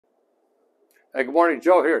Hey, good morning,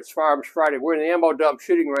 Joe here. It's Firearms Friday. We're in the ammo dump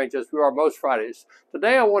shooting range as we are most Fridays.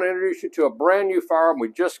 Today I want to introduce you to a brand new firearm we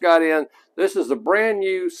just got in. This is the brand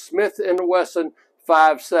new Smith & Wesson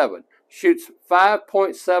 5.7. Shoots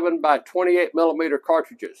 5.7 by 28 millimeter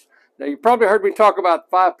cartridges. Now you probably heard me talk about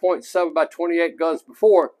 5.7 by 28 guns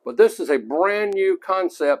before, but this is a brand new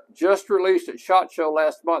concept just released at SHOT Show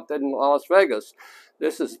last month in Las Vegas.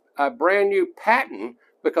 This is a brand new patent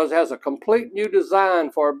because it has a complete new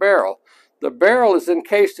design for a barrel. The barrel is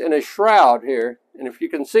encased in a shroud here, and if you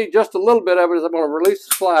can see just a little bit of it as I'm going to release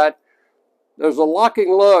the slide, there's a locking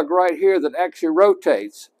lug right here that actually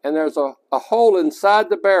rotates, and there's a hole inside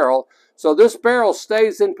the barrel, so this barrel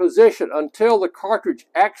stays in position until the cartridge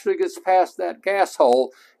actually gets past that gas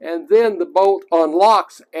hole, and then the bolt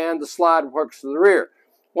unlocks and the slide works to the rear.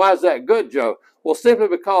 Why is that good, Joe? Well, simply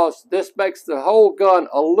because this makes the whole gun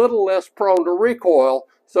a little less prone to recoil,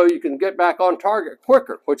 so you can get back on target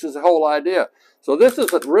quicker, which is the whole idea. So this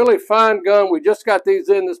is a really fine gun. We just got these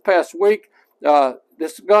in this past week.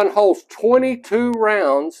 This gun holds 22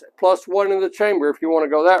 rounds, plus one in the chamber if you want to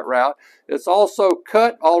go that route. It's also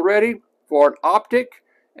cut already for an optic,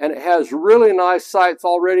 and it has really nice sights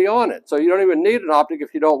already on it. So you don't even need an optic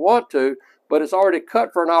if you don't want to, but it's already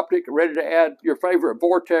cut for an optic, ready to add your favorite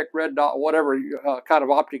Vortex, red dot, whatever kind of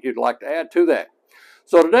optic you'd like to add to that.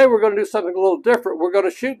 So today we're going to do something a little different. We're going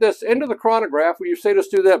to shoot this into the chronograph. You've seen us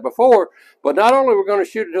do that before, but not only we're going to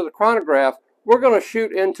shoot into the chronograph, we're going to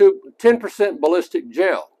shoot into 10% ballistic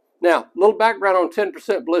gel. Now, a little background on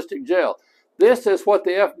 10% ballistic gel. This is what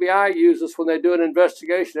the FBI uses when they do an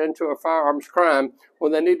investigation into a firearms crime,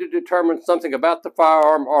 when they need to determine something about the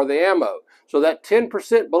firearm or the ammo. So that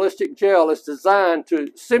 10% ballistic gel is designed to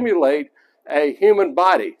simulate a human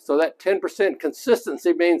body. So that 10%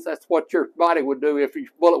 consistency means that's what your body would do if a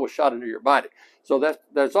bullet was shot into your body. So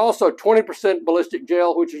there's also 20% ballistic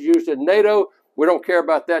gel, which is used in NATO. We don't care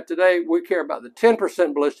about that today. We care about the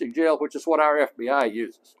 10% ballistic gel, which is what our FBI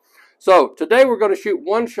uses. So today we're going to shoot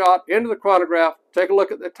one shot into the chronograph, take a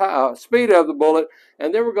look at the speed of the bullet,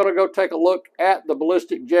 and then we're going to go take a look at the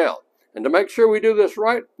ballistic gel. And to make sure we do this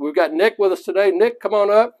right, we've got Nick with us today. Nick, come on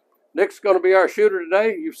up. Nick's going to be our shooter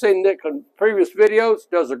today. You've seen Nick in previous videos.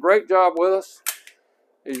 Does a great job with us.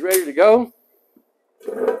 He's ready to go.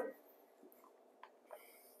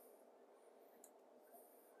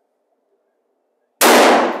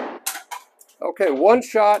 Okay, one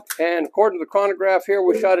shot, and according to the chronograph here,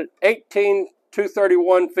 we shot at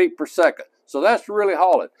 18,231 feet per second. So that's really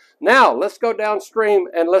hauling. Now, let's go downstream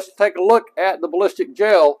and let's take a look at the ballistic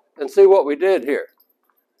gel and see what we did here.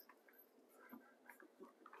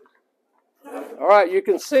 All right, you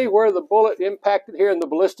can see where the bullet impacted here in the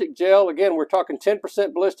ballistic gel. Again, we're talking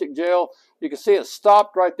 10% ballistic gel. You can see it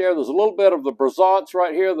stopped right there. There's a little bit of the brisance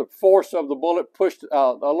right here. The force of the bullet pushed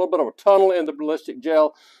a little bit of a tunnel in the ballistic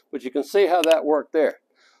gel, but you can see how that worked there.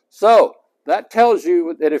 So that tells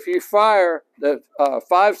you that if you fire the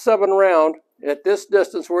 5.7 round at this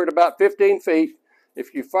distance, we're at about 15 feet.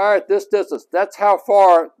 If you fire at this distance, that's how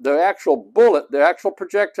far the actual bullet, the actual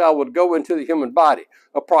projectile would go into the human body,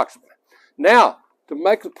 approximately. Now, to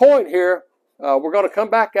make the point here, we're going to come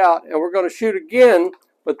back out and we're going to shoot again,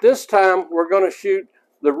 but this time we're going to shoot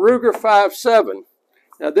the Ruger 5.7.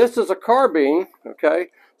 Now, this is a carbine, okay,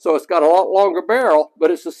 so it's got a lot longer barrel, but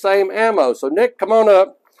it's the same ammo. So, Nick, come on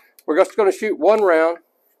up. We're just going to shoot one round,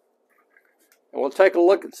 and we'll take a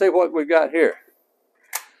look and see what we've got here.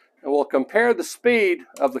 And we'll compare the speed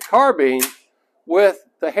of the carbine with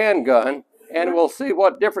the handgun, and we'll see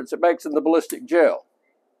what difference it makes in the ballistic gel.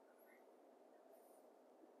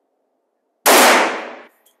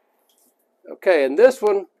 Okay, and this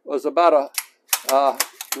one was about a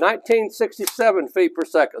 1967 feet per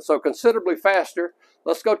second, so considerably faster.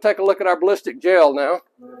 Let's go take a look at our ballistic gel now.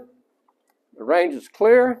 The range is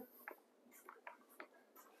clear.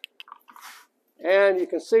 And you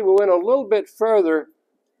can see we went a little bit further.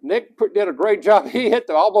 Nick did a great job. He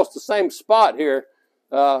hit almost the same spot here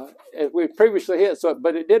as we previously hit,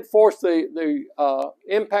 but it did force the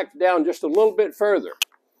impact down just a little bit further.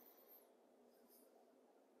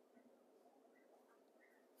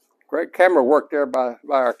 Great camera work there by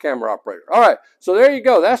our camera operator. All right, so there you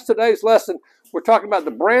go. That's today's lesson. We're talking about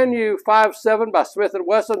the brand new 5.7 by Smith &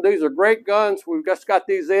 Wesson. These are great guns. We've just got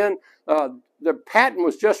these in. The patent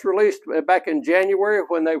was just released back in January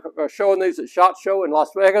when they were showing these at SHOT Show in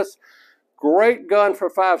Las Vegas. Great gun for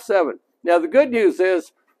 5.7. Now, the good news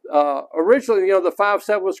is, originally, the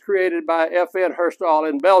 5.7 was created by FN Herstal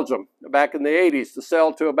in Belgium back in the 80s to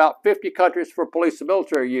sell to about 50 countries for police and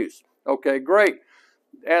military use. Okay, great.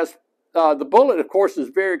 As the bullet, of course, is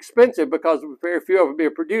very expensive because very few of them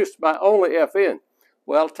being produced by only FN.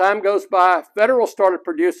 Well, time goes by, Federal started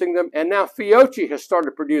producing them, and now Fiocchi has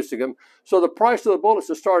started producing them. So the price of the bullets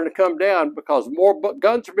is starting to come down because more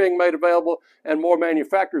guns are being made available and more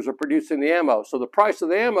manufacturers are producing the ammo. So the price of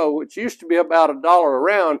the ammo, which used to be about $1 a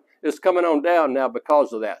round, is coming on down now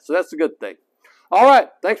because of that. So that's a good thing. All right,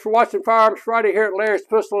 thanks for watching Firearms Friday here at Larry's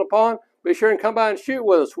Pistol and Pawn. Be sure and come by and shoot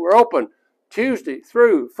with us. We're open Tuesday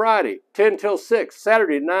through Friday, 10 till 6,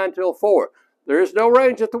 Saturday, 9 till 4. There is no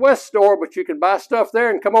range at the West store, but you can buy stuff there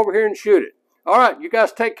and come over here and shoot it. All right, you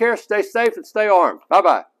guys take care, stay safe, and stay armed.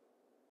 Bye-bye.